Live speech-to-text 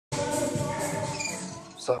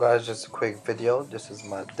So guys, just a quick video. This is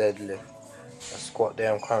my deadlift squat day.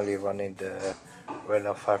 I'm currently running the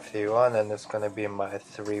Barbell 531 and it's going to be my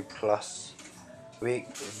 3+ week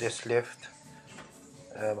with this lift.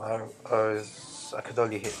 I could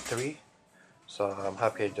only hit 3, so I'm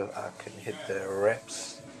happy that I can hit the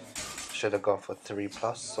reps. Should have gone for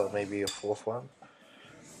 3+, so maybe a 4th one.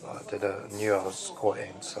 I knew I was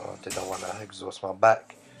squatting, so I didn't want to exhaust my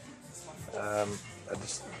back. I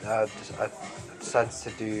decided to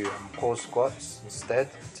do pause squats instead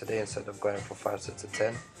today, instead of going for 5 sets of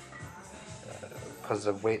 10, because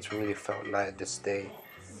the weights really felt light this day.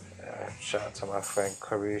 Shout out to my friend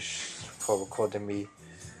Karush for recording me.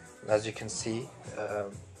 And as you can see,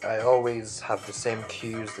 I always have the same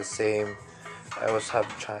cues, I always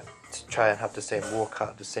try and have the same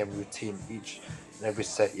workout, the same routine each and every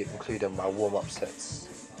set, including my warm-up sets.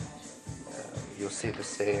 You'll see the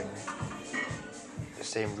same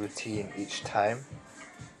routine each time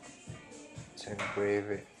to engrave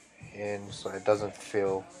it in, so it doesn't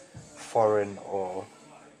feel foreign or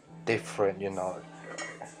different.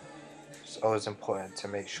 It's always important to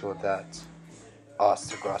make sure that arse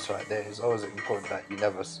to grass right there. It's always important that you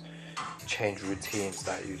never change routines,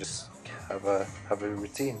 that you just have a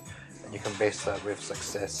routine and you can base that with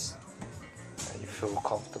success and you feel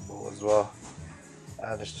comfortable as well.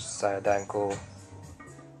 And it's just side ankle.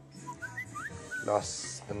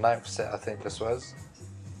 The 9th set I think this was,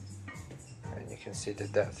 and you can see the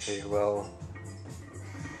depth here well.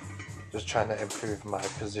 Just trying to improve my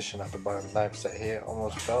position at the bottom. 9th set here,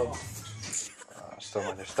 almost failed. Still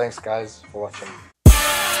managed. Thanks guys for watching.